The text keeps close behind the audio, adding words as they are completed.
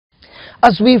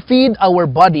As we feed our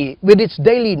body with its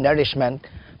daily nourishment,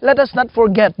 let us not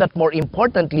forget that more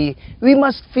importantly, we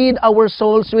must feed our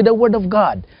souls with the Word of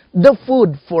God, the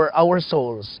food for our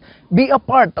souls. Be a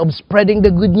part of spreading the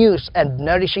good news and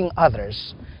nourishing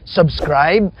others.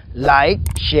 Subscribe, like,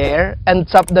 share, and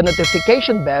tap the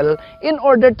notification bell in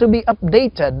order to be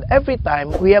updated every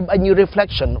time we have a new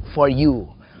reflection for you.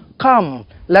 Come,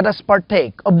 let us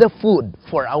partake of the food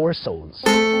for our souls.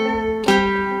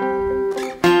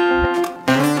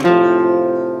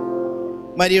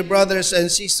 My dear brothers and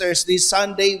sisters, this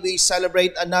Sunday we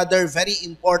celebrate another very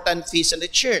important feast in the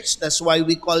church. That's why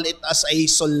we call it as a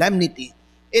solemnity.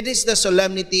 It is the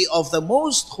solemnity of the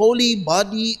most holy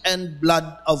body and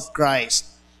blood of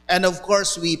Christ. And of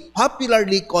course, we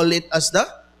popularly call it as the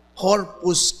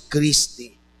Corpus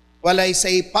Christi. Well, I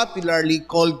say popularly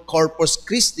called Corpus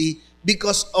Christi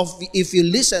because if you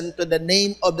listen to the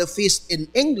name of the feast in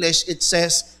English, it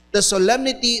says the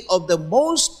solemnity of the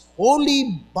most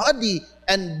holy body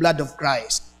and blood of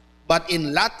Christ. But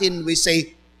in Latin, we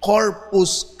say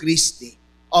Corpus Christi.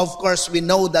 Of course, we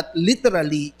know that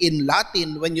literally in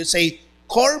Latin, when you say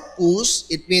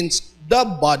corpus, it means the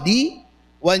body.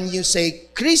 When you say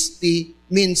Christi,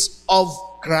 means of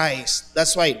Christ.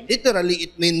 That's why literally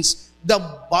it means the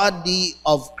body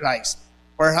of Christ.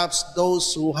 Perhaps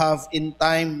those who have in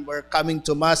time were coming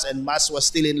to Mass and Mass was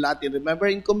still in Latin. Remember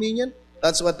in communion?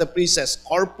 That's what the priest says,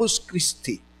 Corpus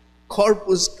Christi.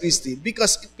 Corpus Christi,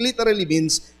 because it literally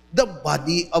means the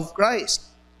body of Christ.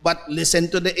 But listen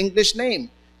to the English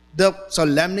name, the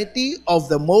solemnity of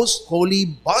the most holy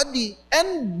body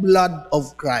and blood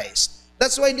of Christ.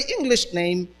 That's why the English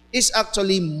name is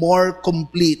actually more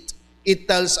complete. It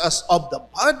tells us of the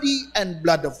body and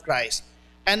blood of Christ.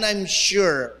 And I'm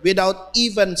sure, without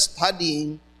even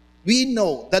studying, we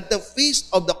know that the Feast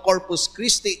of the Corpus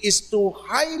Christi is to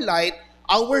highlight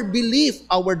our belief,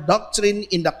 our doctrine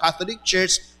in the Catholic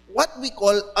Church, what we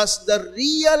call as the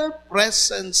real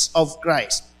presence of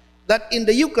Christ. That in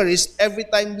the Eucharist, every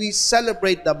time we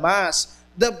celebrate the Mass,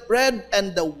 the bread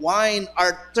and the wine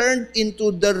are turned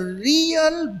into the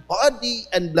real body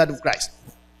and blood of Christ.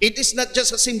 It is not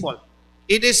just a symbol.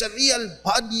 It is a real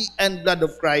body and blood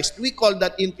of Christ. We call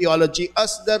that in theology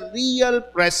as the real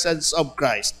presence of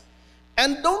Christ.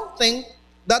 And don't think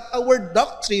that our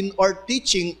doctrine or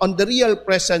teaching on the real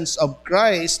presence of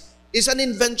Christ is an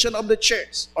invention of the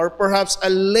church or perhaps a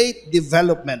late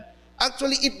development.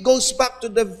 Actually, it goes back to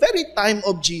the very time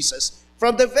of Jesus,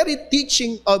 from the very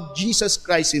teaching of Jesus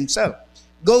Christ himself.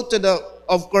 Go to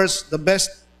of course, the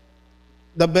best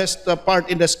part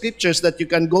in the scriptures that you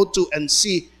can go to and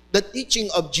see the teaching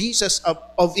of Jesus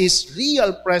of his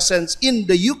real presence in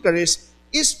the Eucharist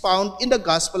is found in the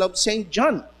Gospel of St.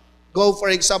 John. Go, for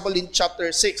example, in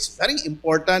chapter 6. Very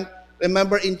important.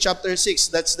 Remember in chapter 6,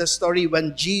 that's the story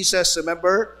when Jesus,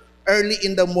 remember, early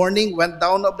in the morning, went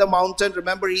down of the mountain.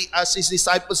 Remember, he asked his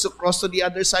disciples to cross to the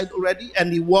other side already,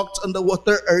 and he walked on the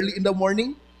water early in the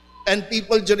morning. And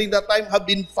people during that time have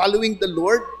been following the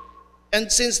Lord.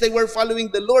 And since they were following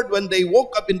the Lord, when they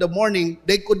woke up in the morning,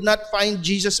 they could not find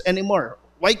Jesus anymore.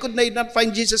 Why could they not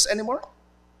find Jesus anymore?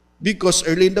 Because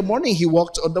early in the morning, he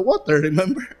walked on the water,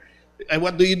 remember? And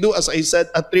what do you do, as I said,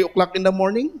 at 3 o'clock in the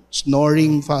morning?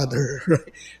 Snoring, Father.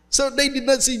 Right? So they did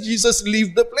not see Jesus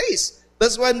leave the place.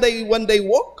 That's when they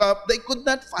woke up, they could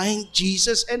not find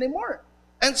Jesus anymore.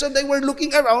 And so they were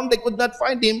looking around, they could not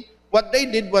find him. What they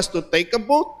did was to take a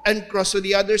boat and cross to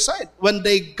the other side. When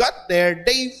they got there,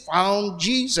 they found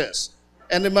Jesus.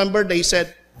 And remember, they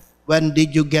said, when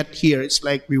did you get here? It's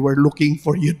like we were looking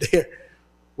for you there.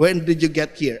 When did you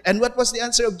get here? And what was the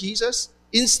answer of Jesus?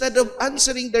 Instead of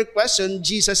answering their question,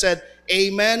 Jesus said,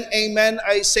 Amen, amen,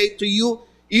 I say to you,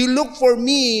 you look for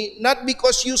me not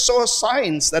because you saw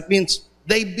signs. That means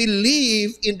they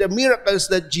believe in the miracles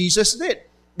that Jesus did,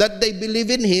 that they believe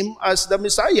in him as the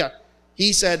Messiah.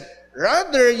 He said,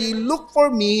 rather you look for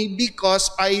me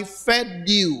because I fed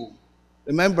you.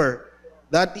 Remember,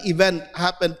 that event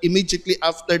happened immediately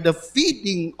after the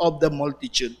feeding of the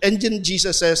multitude. And then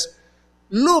Jesus says,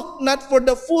 look not for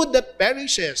the food that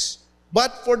perishes,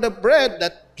 but for the bread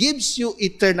that gives you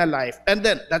eternal life. And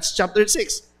then, that's chapter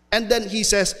 6. And then he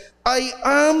says, I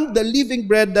am the living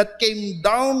bread that came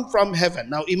down from heaven.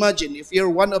 Now imagine, if you're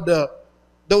one of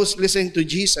those listening to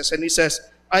Jesus, and he says,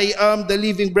 I am the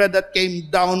living bread that came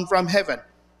down from heaven.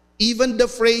 Even the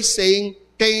phrase saying,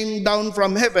 came down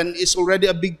from heaven is already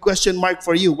a big question mark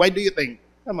for you. Why do you think?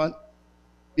 Come on.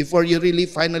 Before you really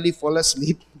finally fall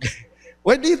asleep.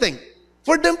 Why do you think?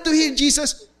 For them to hear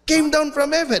Jesus came down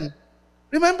from heaven.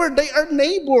 Remember, they are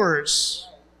neighbors.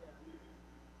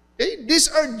 Okay?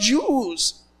 These are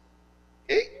Jews.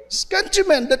 Okay?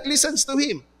 Countrymen that listens to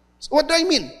him. So what do I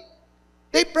mean?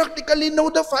 They practically know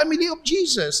the family of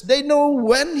Jesus. They know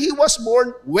when he was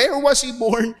born, where was he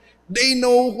born. They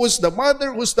know who's the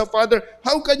mother, who's the father.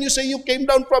 How can you say you came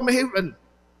down from heaven?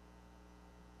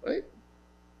 Right?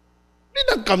 You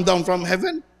didn't come down from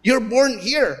heaven. You're born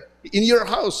here, in your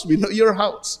house. We know your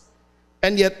house.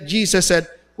 And yet Jesus said,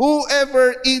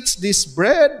 whoever eats this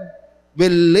bread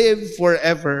will live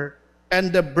forever.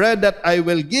 And the bread that I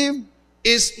will give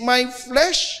is my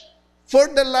flesh for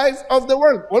the life of the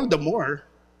world. All the more.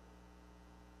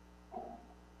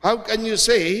 How can you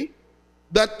say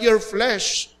that your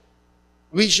flesh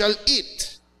we shall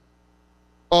eat?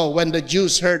 Oh, when the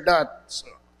Jews heard that,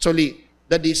 actually,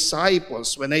 the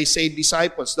disciples, when I say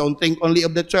disciples, don't think only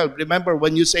of the 12. Remember,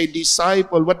 when you say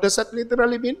disciple, what does that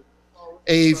literally mean?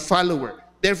 A follower.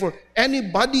 Therefore,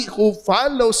 anybody who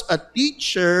follows a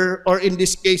teacher, or in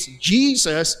this case,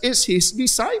 Jesus, is his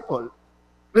disciple.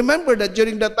 Remember that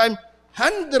during that time,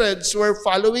 hundreds were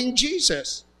following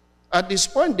Jesus. At this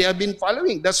point, they have been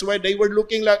following. That's why they were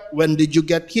looking like, when did you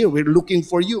get here? We're looking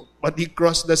for you. But he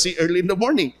crossed the sea early in the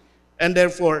morning. And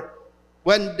therefore,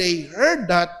 when they heard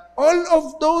that, all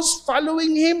of those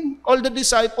following him, all the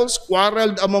disciples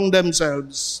quarreled among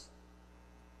themselves.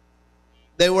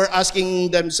 They were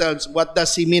asking themselves, what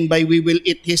does he mean by we will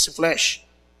eat his flesh?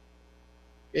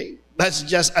 Okay? That's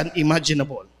just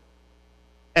unimaginable.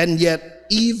 And yet,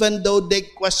 even though they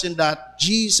questioned that,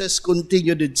 Jesus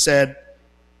continued and said,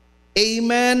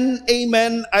 Amen,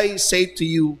 amen, I say to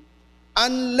you,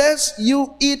 unless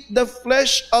you eat the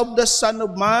flesh of the Son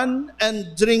of Man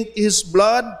and drink his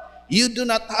blood, you do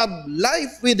not have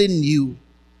life within you.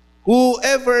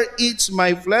 Whoever eats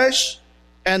my flesh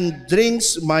and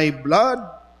drinks my blood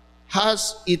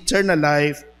has eternal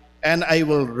life, and I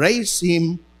will raise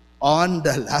him on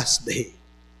the last day.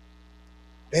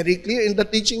 Very clear in the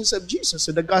teachings of Jesus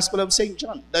in the Gospel of St.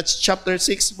 John. That's chapter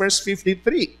 6, verse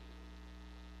 53.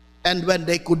 And when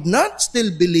they could not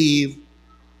still believe,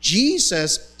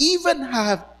 Jesus even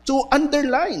had to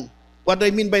underline. What do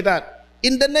I mean by that?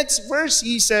 In the next verse,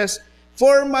 he says,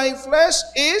 for my flesh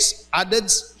is,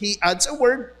 he adds a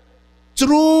word,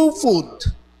 true food.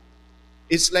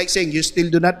 It's like saying, you still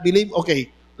do not believe?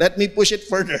 Okay, let me push it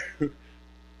further.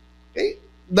 Okay?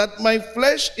 That my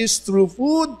flesh is true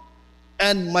food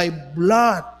and my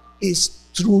blood is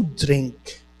true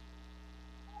drink.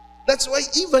 That's why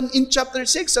even in chapter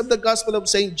 6 of the Gospel of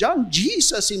St. John,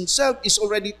 Jesus himself is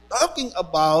already talking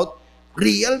about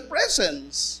real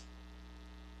presence.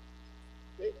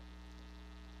 Okay.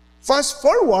 Fast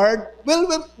forward,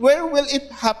 where will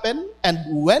it happen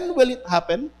and when will it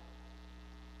happen?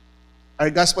 Our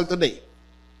Gospel today.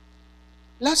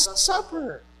 Last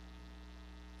Supper.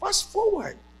 Fast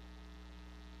forward.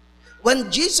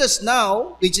 When Jesus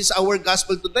now, which is our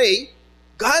Gospel today,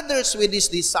 gathers with his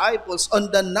disciples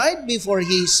on the night before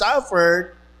he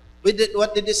suffered,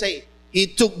 what did he say? He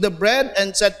took the bread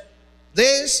and said,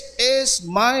 this is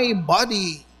my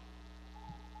body.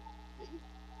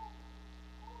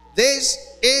 This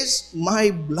is my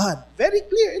blood. Very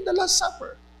clear in the Last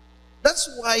Supper. That's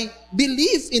why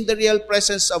belief in the real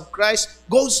presence of Christ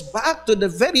goes back to the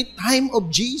very time of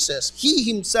Jesus. He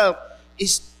himself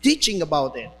is teaching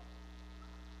about it.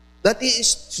 That he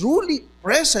is truly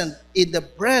present in the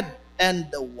bread and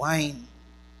the wine.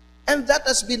 And that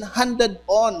has been handed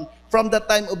on from the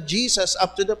time of Jesus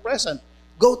up to the present.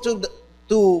 Go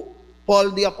to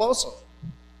Paul the Apostle,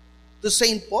 to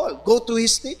St. Paul. Go to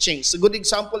his teachings. A good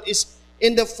example is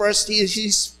in the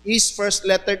his first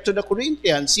letter to the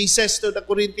Corinthians. He says to the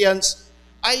Corinthians,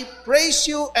 I praise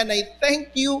you and I thank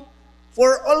you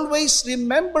for always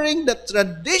remembering the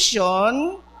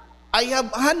tradition I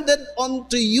have handed on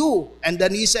to you. And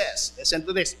then he says, listen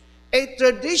to this, a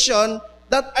tradition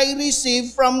that I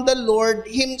received from the Lord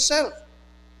himself.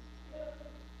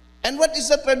 And what is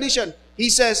the tradition? He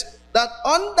says that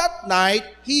on that night,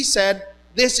 he said,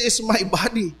 this is my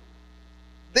body.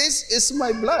 This is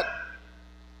my blood.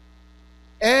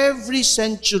 Every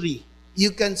century,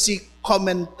 you can see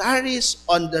commentaries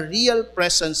on the real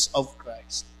presence of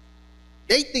Christ.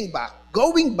 Dating back,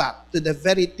 going back to the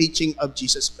very teaching of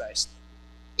Jesus Christ.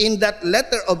 In that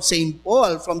letter of St.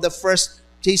 Paul from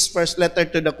his first letter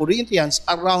to the Corinthians,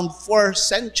 around 4th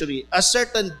century, a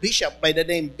certain bishop by the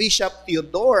name Bishop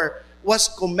Theodore was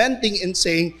commenting and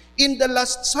saying, in the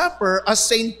Last Supper, as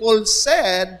St. Paul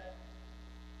said,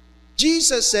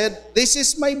 Jesus said, this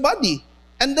is my body.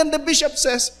 And then the bishop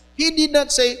says, he did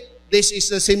not say, this is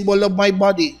the symbol of my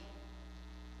body.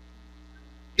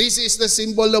 This is the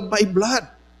symbol of my blood.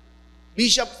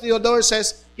 Bishop Theodore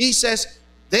says, he says,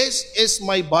 this is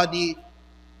my body,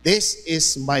 this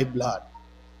is my blood.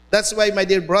 That's why, my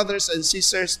dear brothers and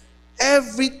sisters,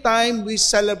 every time we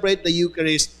celebrate the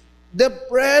Eucharist, the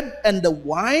bread and the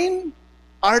wine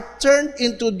are turned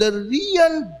into the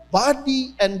real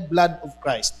body and blood of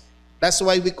Christ. That's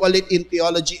why we call it in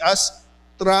theology as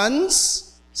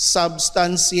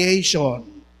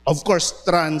transubstantiation. Of course,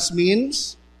 trans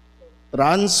means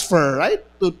transfer, right?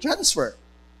 To transfer.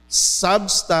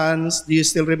 Substance, do you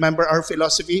still remember our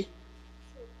philosophy?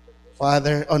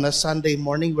 Father, on a Sunday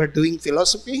morning, we're doing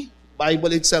philosophy.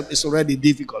 Bible itself is already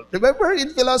difficult. Remember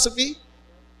in philosophy?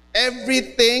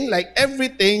 Everything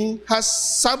has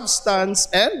substance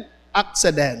and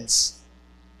accidents.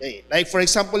 Okay. Like for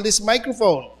example, this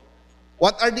microphone.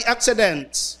 What are the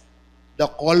accidents? The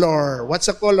color. What's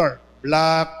the color?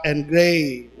 Black and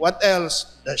gray. What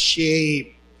else? The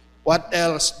shape. What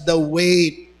else? The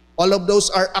weight. All of those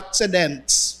are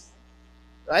accidents.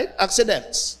 Right?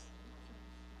 Accidents.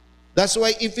 That's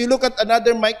why if you look at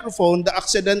another microphone, the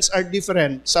accidents are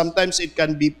different. Sometimes it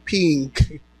can be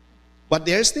pink. But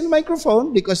they're still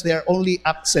microphone because they are only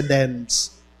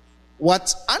accidents.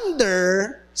 What's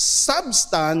under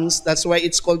substance, that's why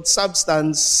it's called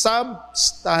substance,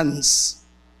 substance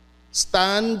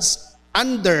stands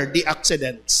under the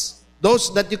accidents.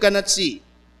 Those that you cannot see,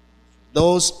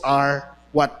 those are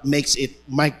what makes it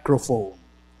microphone.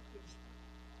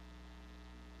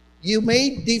 You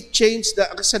may change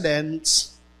the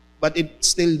accidents, but it's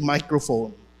still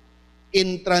microphone.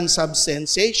 In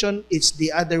transubstantiation, it's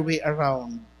the other way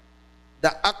around.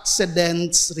 The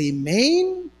accidents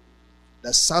remain,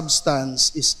 the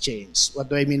substance is changed. What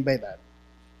do I mean by that?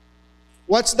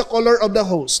 What's the color of the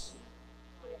host?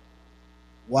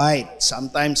 White.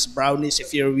 Sometimes brownish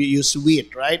if you use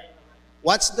wheat, right?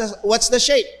 What's the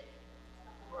shape?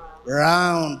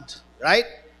 Round, right?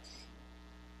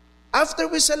 After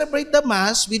we celebrate the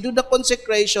Mass, we do the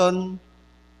consecration.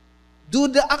 Do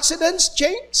the accidents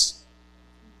change?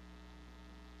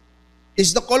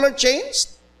 Is the color changed?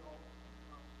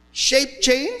 Shape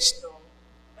changed?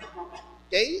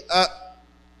 Okay.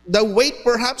 The weight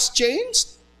perhaps changed?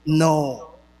 No.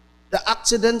 The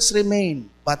accidents remain,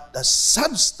 but the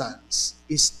substance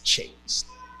is changed.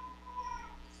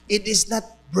 It is not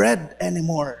bread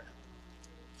anymore.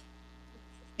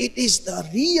 It is the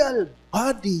real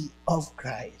body of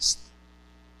Christ.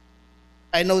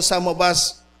 I know some of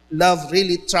us love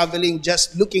really traveling,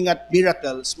 just looking at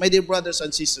miracles. My dear brothers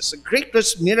and sisters, the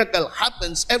greatest miracle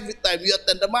happens every time you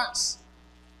attend the Mass.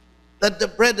 That the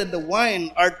bread and the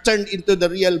wine are turned into the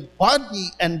real body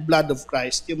and blood of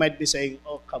Christ. You might be saying,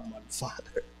 oh, come on,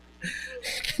 Father.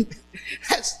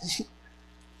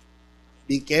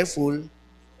 Be careful.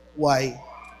 Why?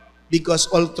 Because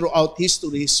all throughout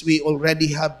histories, we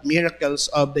already have miracles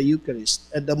of the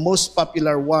Eucharist. And the most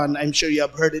popular one, I'm sure you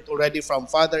have heard it already from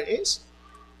Father, is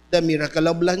the miracle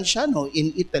of Lanciano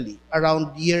in Italy.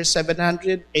 Around year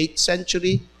 700, 8th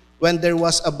century, when there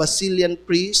was a Basilian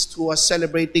priest who was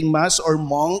celebrating Mass, or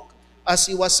monk. As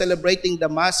he was celebrating the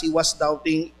Mass, he was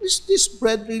doubting, is this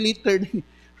bread really turning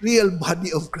real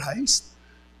body of Christ?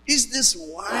 Is this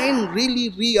wine really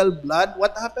real blood?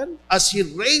 What happened? As he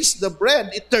raised the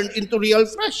bread, it turned into real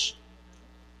flesh.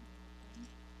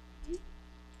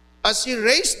 As he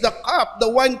raised the cup, the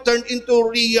wine turned into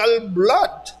real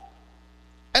blood.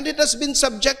 And it has been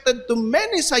subjected to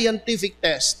many scientific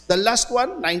tests. The last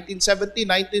one, 1970,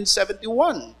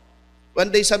 1971,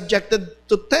 when they subjected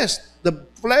to test the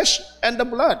flesh and the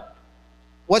blood.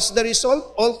 What's the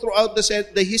result? All throughout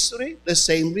the history, the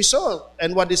same result.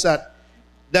 And what is that?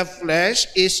 The flesh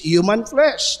is human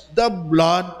flesh. The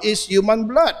blood is human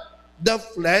blood. The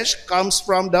flesh comes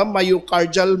from the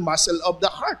myocardial muscle of the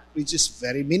heart, which is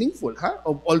very meaningful.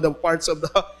 Of all the parts of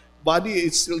the body,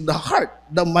 it's still the heart,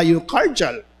 the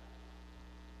myocardial.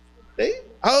 Okay?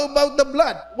 How about the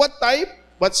blood? What type?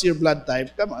 What's your blood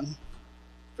type? Come on.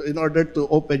 In order to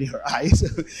open your eyes.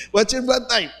 What's your blood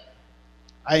type?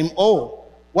 I'm O.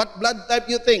 What blood type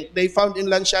you think they found in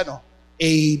Lanciano?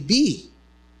 AB.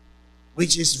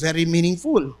 Which is very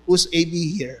meaningful. Who's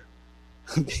AB here?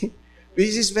 Okay.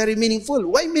 Which is very meaningful.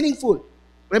 Why meaningful?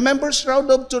 Remember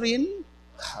Shroud of Turin?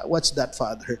 What's that,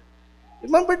 Father?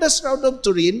 Remember the Shroud of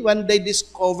Turin when they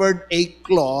discovered a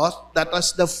cloth that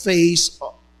was the face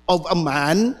of a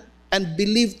man and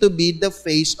believed to be the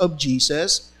face of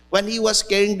Jesus when he was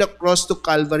carrying the cross to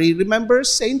Calvary? Remember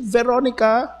Saint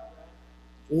Veronica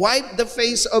wiped the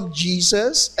face of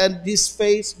Jesus, and his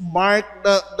face marked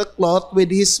the cloth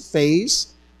with his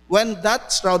face. When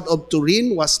that Shroud of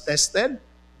Turin was tested,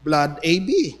 blood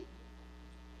AB.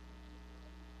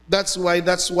 That's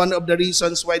one of the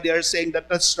reasons why they are saying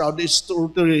that Shroud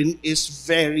of Turin is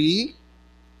very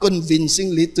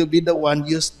convincingly to be the one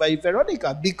used by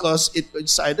Veronica, because it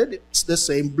coincided, it's the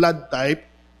same blood type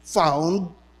found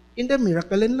in the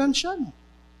miracle in Lanciano.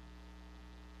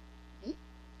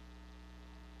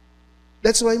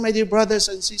 That's why, my dear brothers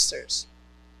and sisters,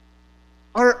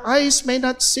 our eyes may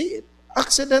not see it.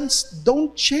 Accidents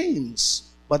don't change,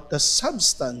 but the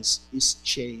substance is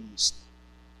changed.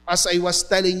 As I was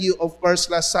telling you, of course,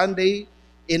 last Sunday,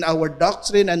 in our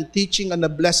doctrine and teaching on the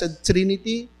Blessed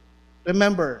Trinity,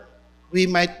 remember, we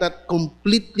might not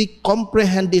completely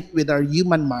comprehend it with our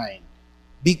human mind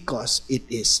because it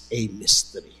is a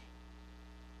mystery.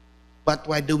 But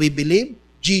why do we believe?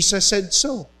 Jesus said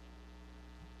so.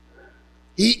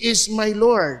 He is my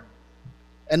Lord.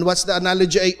 And what's the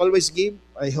analogy I always give?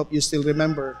 I hope you still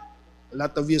remember. A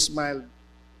lot of you smiled.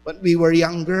 When we were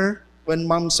younger, when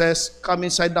mom says, come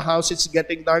inside the house, it's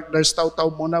getting dark, there's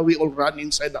Tautaw Mona, we all run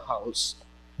inside the house.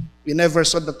 We never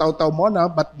saw the Tautaw Mona,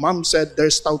 but mom said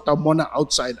there's Tautaw Mona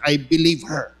outside. I believe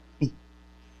her.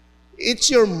 It's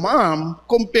your mom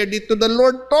compared it to the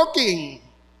Lord talking.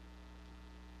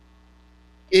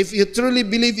 If you truly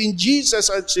believe in Jesus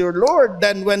as your Lord,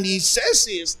 then when He says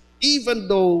this, even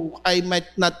though I might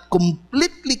not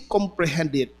completely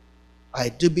comprehend it, I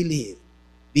do believe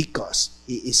because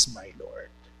He is my Lord.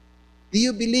 Do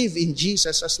you believe in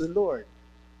Jesus as the Lord?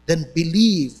 Then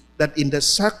believe that in the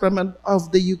sacrament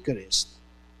of the Eucharist,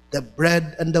 the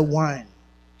bread and the wine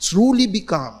truly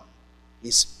become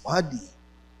His body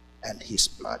and His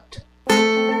blood.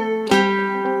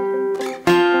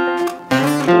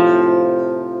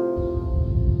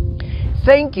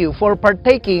 Thank you for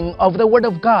partaking of the Word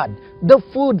of God, the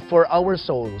food for our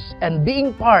souls, and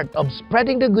being part of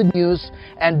spreading the good news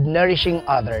and nourishing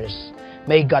others.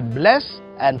 May God bless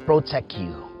and protect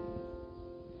you.